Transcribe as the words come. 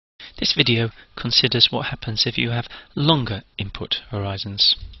This video considers what happens if you have longer input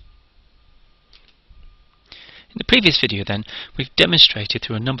horizons. In the previous video then, we've demonstrated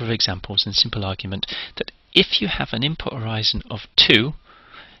through a number of examples and simple argument that if you have an input horizon of 2,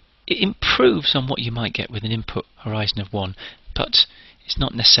 it improves on what you might get with an input horizon of 1, but it's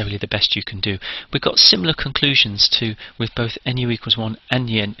not necessarily the best you can do. We've got similar conclusions with both nu equals 1 and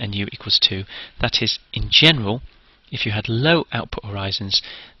nu equals 2. That is, in general, if you had low output horizons,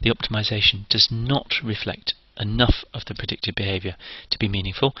 the optimization does not reflect enough of the predicted behavior to be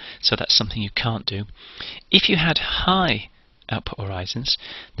meaningful, so that's something you can't do. If you had high output horizons,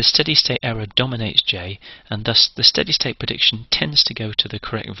 the steady state error dominates J, and thus the steady state prediction tends to go to the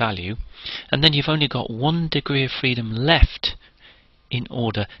correct value, and then you've only got 1 degree of freedom left in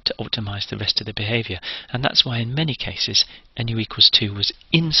order to optimize the rest of the behavior, and that's why in many cases nu equals 2 was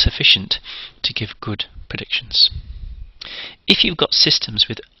insufficient to give good predictions. If you've got systems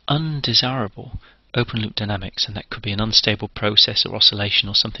with undesirable open loop dynamics, and that could be an unstable process or oscillation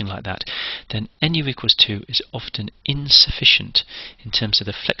or something like that, then nu equals 2 is often insufficient in terms of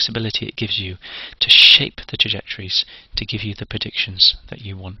the flexibility it gives you to shape the trajectories to give you the predictions that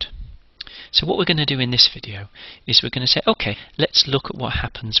you want. So what we're going to do in this video is we're going to say, okay, let's look at what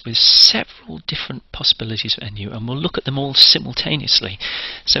happens with several different possibilities for nu, and we'll look at them all simultaneously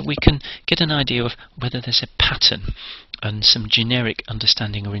so we can get an idea of whether there's a pattern and some generic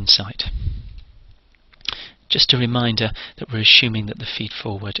understanding or insight. Just a reminder that we're assuming that the feed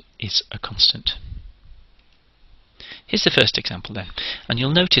forward is a constant. Here's the first example then, and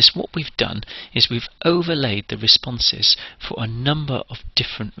you'll notice what we've done is we've overlaid the responses for a number of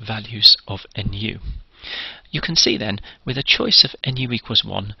different values of nu. You can see then, with a choice of nu equals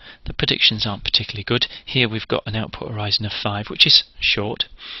 1, the predictions aren't particularly good. Here we've got an output horizon of 5, which is short.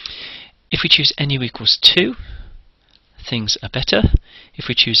 If we choose nu equals 2, things are better. If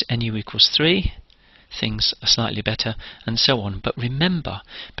we choose nu equals 3, things are slightly better, and so on. But remember,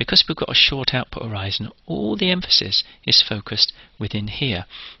 because we've got a short output horizon, all the emphasis is focused within here,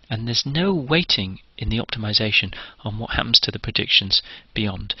 and there's no weighting in the optimization on what happens to the predictions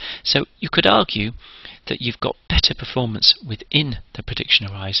beyond. So you could argue that you've got better performance within the prediction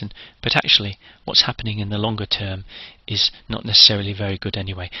horizon, but actually what's happening in the longer term is not necessarily very good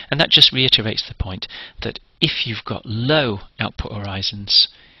anyway. And that just reiterates the point that if you've got low output horizons,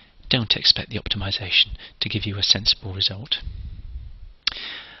 don't expect the optimization to give you a sensible result.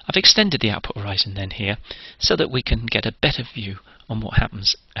 I've extended the output horizon then here so that we can get a better view on what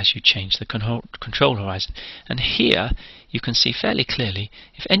happens as you change the control horizon. And here you can see fairly clearly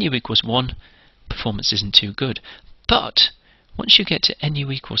if nu equals 1, performance isn't too good. But once you get to nu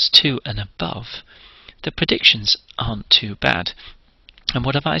equals 2 and above, the predictions aren't too bad. And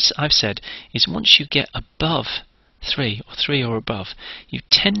what I've said is once you get above 3 or above, you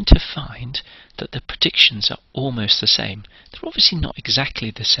tend to find that the predictions are almost the same. They're obviously not exactly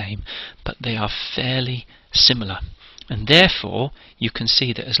the same, but they are fairly similar. And therefore, you can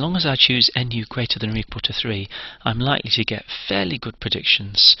see that as long as I choose nu greater than or equal to 3, I'm likely to get fairly good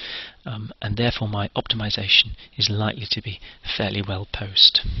predictions, and therefore my optimization is likely to be fairly well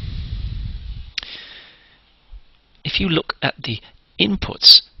posed. If you look at the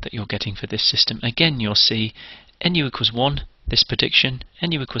inputs that you're getting for this system, again you'll see nu equals 1, this prediction,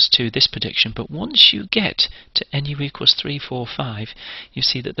 nu equals 2, this prediction, but once you get to nu equals 3, 4, 5, you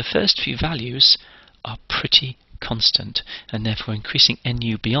see that the first few values are pretty constant, and therefore increasing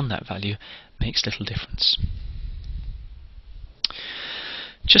nu beyond that value makes little difference.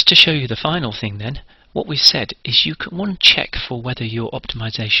 Just to show you the final thing then, what we've said is you can want to check for whether your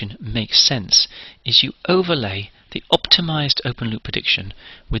optimization makes sense is you overlay the optimized open loop prediction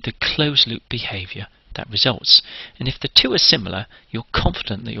with the closed loop behavior that results. And if the two are similar, you're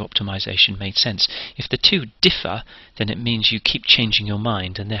confident that your optimization made sense. If the two differ, then it means you keep changing your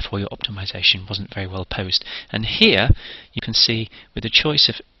mind, and therefore your optimization wasn't very well posed. And here you can see with the choice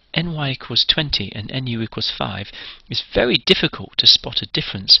of ny equals 20 and nu equals 5, it's very difficult to spot a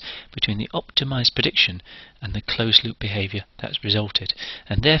difference between the optimized prediction and the closed loop behavior that's resulted,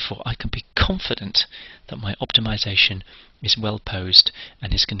 and therefore I can be confident that my optimization is well posed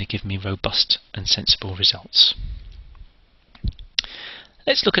and is going to give me robust and sensible results.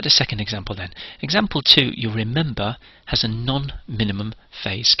 Let's look at a second example then. Example 2, you'll remember, has a non-minimum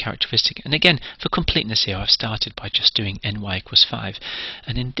phase characteristic. And again, for completeness here, I've started by just doing ny equals 5.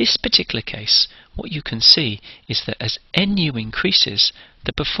 And in this particular case, what you can see is that as nu increases,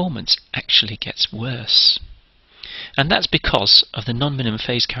 the performance actually gets worse. And that's because of the non-minimum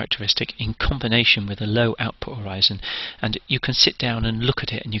phase characteristic in combination with a low output horizon. And you can sit down and look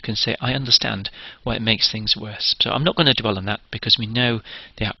at it and you can say, I understand why it makes things worse. So I'm not going to dwell on that because we know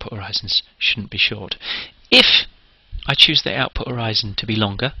the output horizons shouldn't be short. If I choose the output horizon to be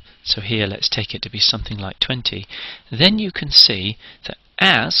longer, so here let's take it to be something like 20, then you can see that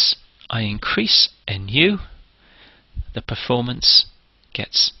as I increase NU, the performance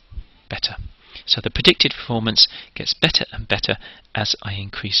gets better. So the predicted performance gets better and better as I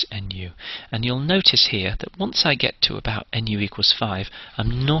increase NU. And you'll notice here that once I get to about NU equals 5,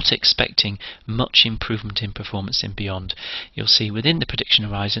 I'm not expecting much improvement in performance in beyond. You'll see within the prediction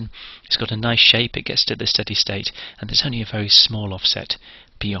horizon, it's got a nice shape, it gets to the steady state, and there's only a very small offset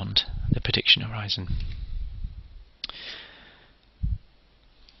beyond the prediction horizon.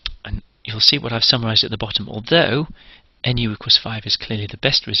 And you'll see what I've summarized at the bottom. Although NU equals 5 is clearly the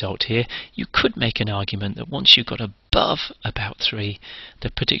best result here, you could make an argument that once you got above about 3, the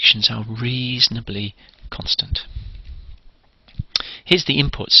predictions are reasonably constant. Here's the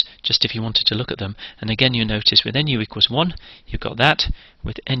inputs, just if you wanted to look at them. And again, you notice with NU equals 1, you've got that.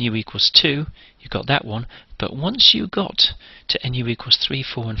 With NU equals 2, you've got that one. But once you got to NU equals 3,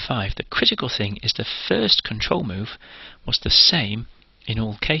 4, and 5, the critical thing is the first control move was the same in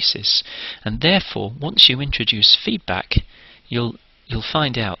all cases, and therefore once you introduce feedback, you'll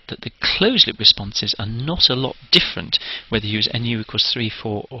find out that the closed loop responses are not a lot different whether you use NU equals 3,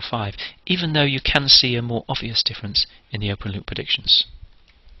 4 or 5, even though you can see a more obvious difference in the open loop predictions.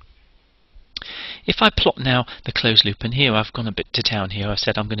 If I plot now the closed loop, and here I've gone a bit to town here, I've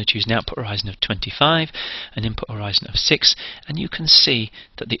said I'm going to choose an output horizon of 25, an input horizon of 6, and you can see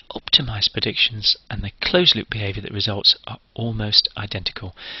that the optimized predictions and the closed loop behavior that results are almost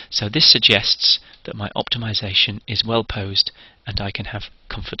identical. So this suggests that my optimization is well posed and I can have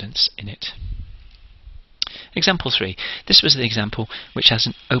confidence in it. Example 3. This was the example which has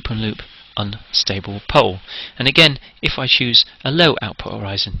an open loop unstable pole. And again, if I choose a low output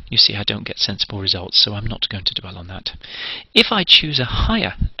horizon, you see I don't get sensible results, so I'm not going to dwell on that. If I choose a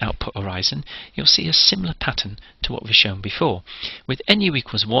higher output horizon, you'll see a similar pattern to what we've shown before. With NU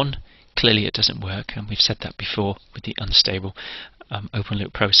equals 1, clearly it doesn't work, and we've said that before with the unstable open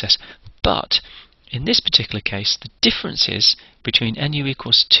loop process. But in this particular case, the differences between NU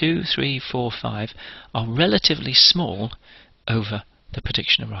equals 2, 3, 4, 5 are relatively small over the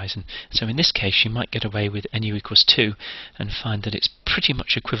prediction horizon. So in this case, you might get away with NU equals 2 and find that it's pretty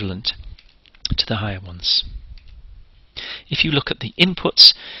much equivalent to the higher ones. If you look at the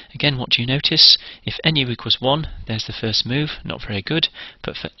inputs, again, what do you notice? If NU equals 1, there's the first move, not very good.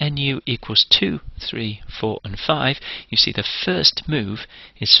 But for NU equals 2, 3, 4, and 5, you see the first move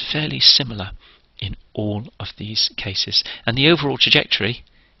is fairly similar in all of these cases. And the overall trajectory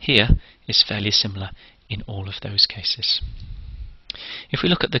here is fairly similar in all of those cases. If we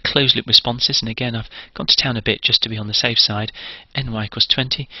look at the closed loop responses, and again I've gone to town a bit just to be on the safe side, NY equals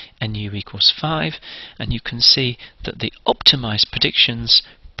 20, NU equals 5, and you can see that the optimized predictions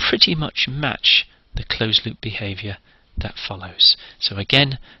pretty much match the closed loop behavior that follows. So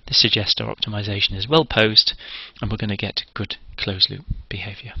again, this suggests our optimization is well posed and we're going to get good closed loop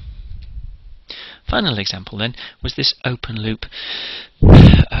behavior. Final example then was this open loop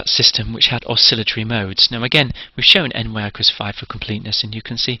system which had oscillatory modes. Now again, we've shown NY equals 5 for completeness, and you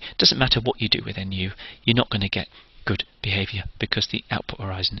can see it doesn't matter what you do with NU, you're not going to get good behavior because the output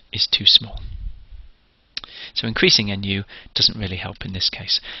horizon is too small. So increasing NU doesn't really help in this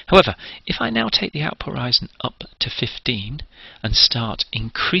case. However, if I now take the output horizon up to 15 and start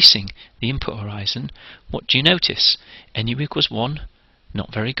increasing the input horizon, what do you notice? NU equals 1,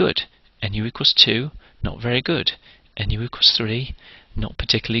 not very good. NU equals 2, not very good. NU equals 3, not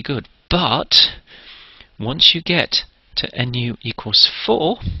particularly good. But once you get to NU equals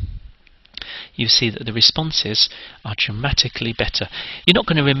 4, you see that the responses are dramatically better. You're not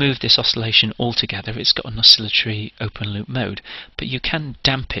going to remove this oscillation altogether, it's got an oscillatory open loop mode, but you can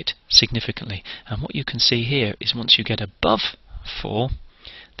damp it significantly. And what you can see here is once you get above 4,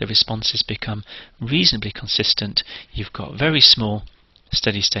 the responses become reasonably consistent. You've got very small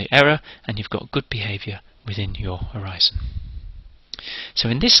steady state error and you've got good behavior within your horizon. So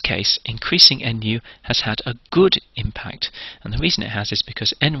in this case, increasing NU has had a good impact, and the reason it has is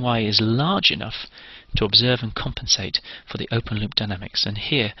because NY is large enough to observe and compensate for the open loop dynamics. And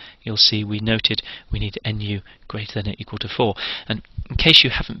here you'll see we noted we need NU greater than or equal to 4. And in case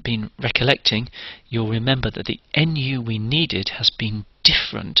you haven't been recollecting, you'll remember that the NU we needed has been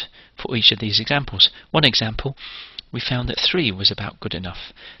different for each of these examples. One example, we found that 3 was about good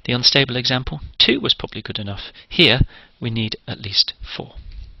enough. The unstable example, 2 was probably good enough. Here, we need at least 4.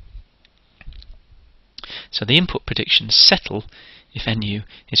 So So the input predictions settle if NU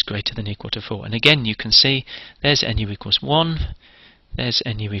is greater than or equal to 4. And again, you can see there's NU equals 1, there's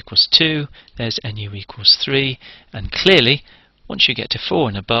NU equals 2, there's NU equals 3, and clearly, once you get to 4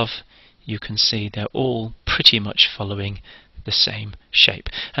 and above, you can see they're all pretty much following the same shape.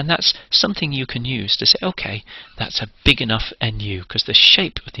 And that's something you can use to say, okay, that's a big enough NU, because the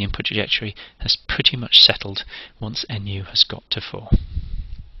shape of the input trajectory has pretty much settled once NU has got to 4.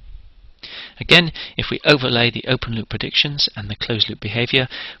 Again, if we overlay the open loop predictions and the closed loop behavior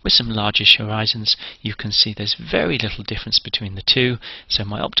with some largish horizons, you can see there's very little difference between the two, so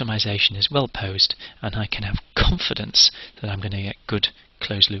my optimization is well posed and I can have confidence that I'm going to get good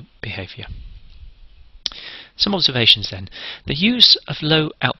closed loop behavior. Some observations then. The use of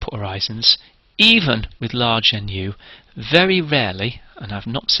low output horizons, even with large NU, very rarely, and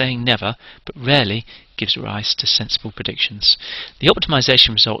I'm not saying never, but rarely gives rise to sensible predictions. The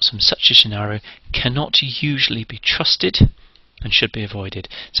optimization results from such a scenario cannot usually be trusted and should be avoided.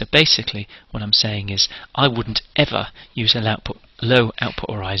 So basically what I'm saying is I wouldn't ever use a low output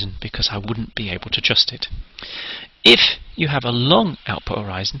horizon because I wouldn't be able to trust it. If you have a long output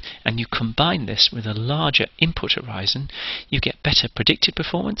horizon and you combine this with a larger input horizon, you get better predicted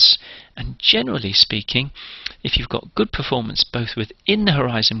performance, and generally speaking, if you've got good performance both within the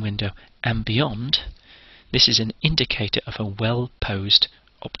horizon window and beyond, this is an indicator of a well-posed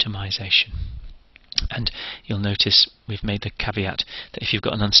optimization. And you'll notice we've made the caveat that if you've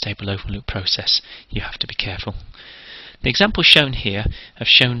got an unstable open loop process, you have to be careful. The examples shown here have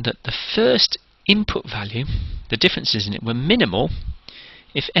shown that the first input value, the differences in it were minimal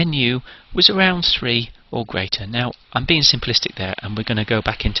if NU was around 3 or greater. Now, I'm being simplistic there, and we're going to go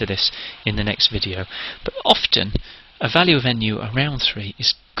back into this in the next video, but often a value of NU around 3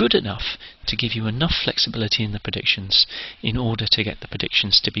 is good enough to give you enough flexibility in the predictions in order to get the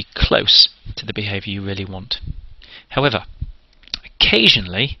predictions to be close to the behavior you really want. However,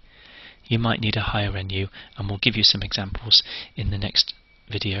 occasionally you might need a higher NU, and we'll give you some examples in the next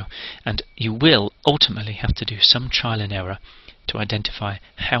video, and you will ultimately have to do some trial and error to identify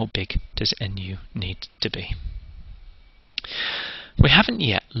how big does NU need to be. We haven't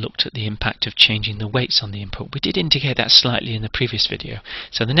yet looked at the impact of changing the weights on the input. We did indicate that slightly in the previous video,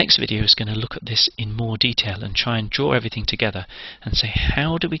 so the next video is going to look at this in more detail and try and draw everything together and say,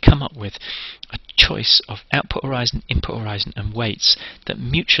 how do we come up with a choice of output horizon, input horizon and weights that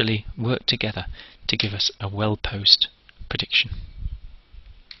mutually work together to give us a well-posed prediction.